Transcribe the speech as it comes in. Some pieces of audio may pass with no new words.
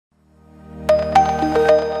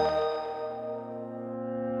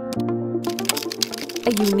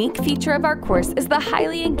A unique feature of our course is the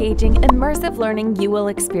highly engaging, immersive learning you will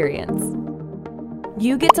experience.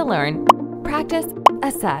 You get to learn, practice,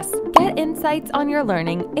 assess, get insights on your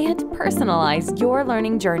learning, and personalize your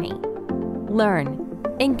learning journey. Learn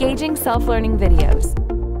engaging self-learning videos,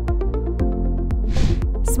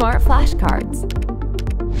 smart flashcards,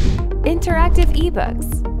 interactive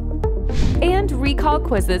ebooks, and recall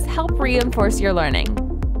quizzes help reinforce your learning.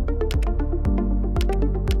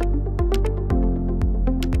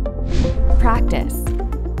 Practice.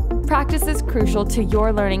 Practice is crucial to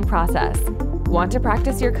your learning process. Want to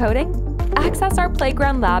practice your coding? Access our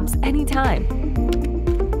playground labs anytime,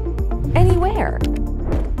 anywhere.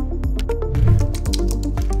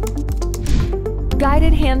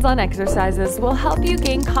 Guided hands-on exercises will help you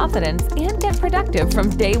gain confidence and get productive from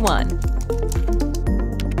day one.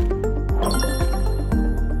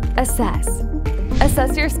 Assess.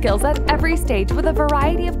 Assess your skills at every stage with a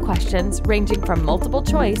variety of questions ranging from multiple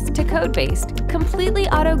choice to code-based, completely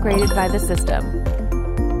auto-graded by the system.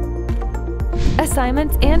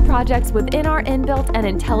 Assignments and projects within our inbuilt and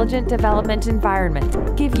intelligent development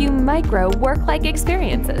environment give you micro work-like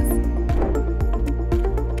experiences.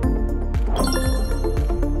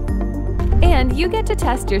 And you get to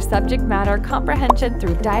test your subject matter comprehension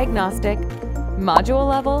through diagnostic, module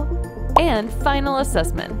level, and final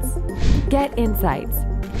assessments. Get insights.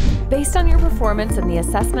 Based on your performance in the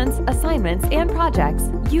assessments, assignments, and projects,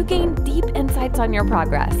 you gain deep insights on your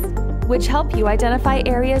progress, which help you identify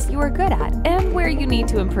areas you are good at and where you need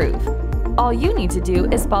to improve. All you need to do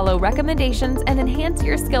is follow recommendations and enhance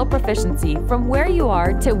your skill proficiency from where you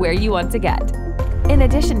are to where you want to get. In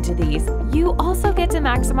addition to these, you also get to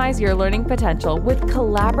maximize your learning potential with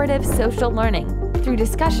collaborative social learning through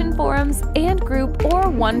discussion forums and group or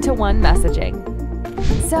one-to-one messaging.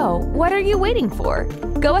 So, what are you waiting for?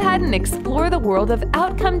 Go ahead and explore the world of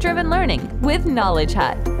outcome-driven learning with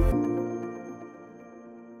KnowledgeHut.